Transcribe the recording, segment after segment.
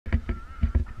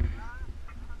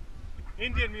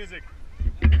Indian music.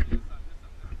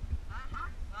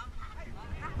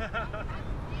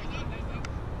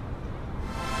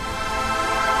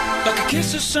 Like a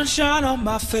kiss of sunshine on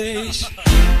my face,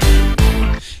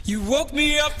 you woke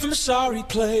me up from a sorry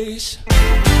place.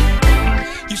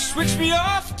 You switched me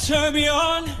off, turned me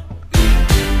on.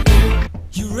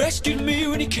 You rescued me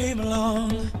when you came along.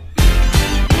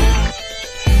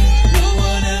 No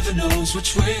one ever knows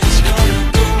which way it's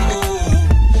gonna go.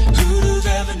 Who'd have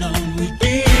ever known we'd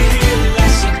be here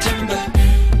last September?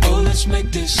 Oh, let's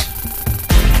make this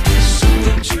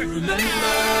something to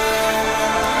remember.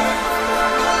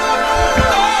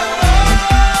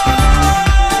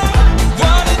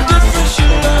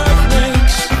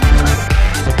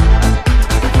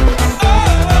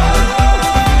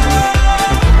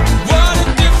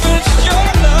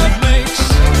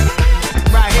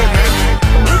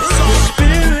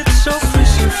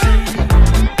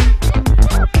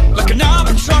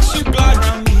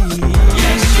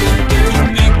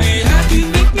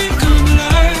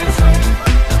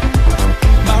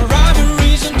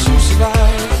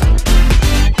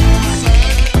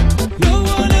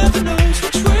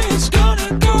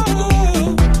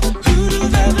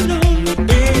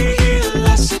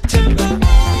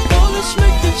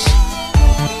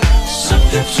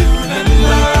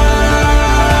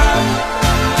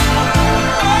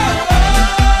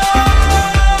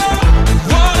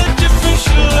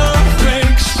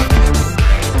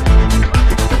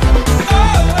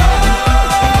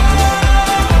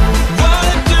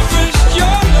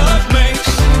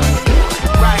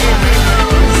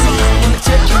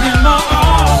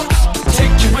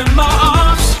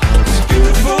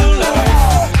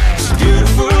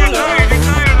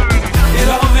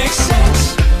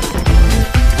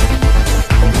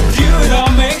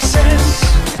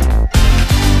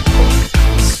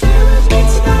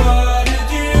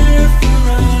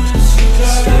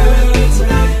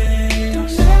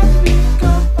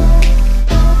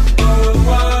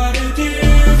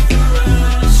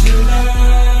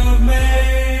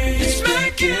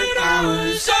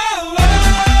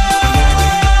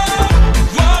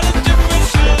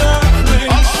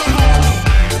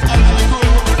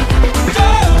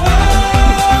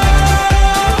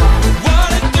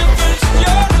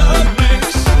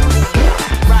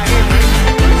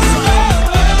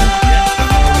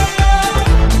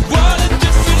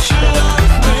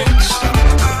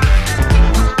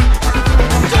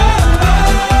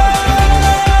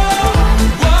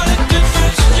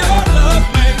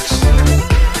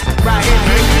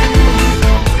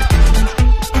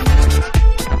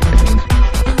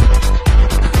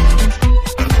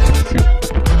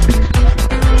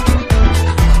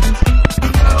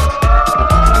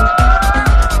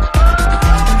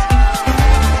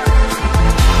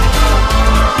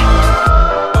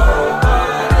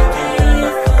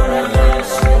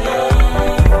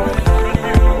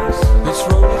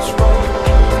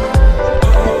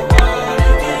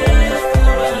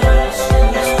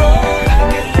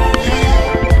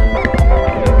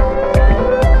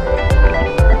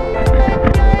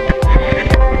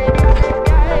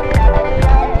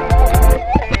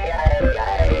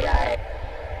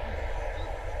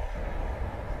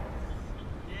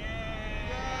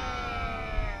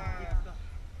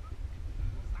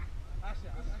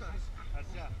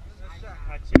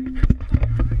 अच्छा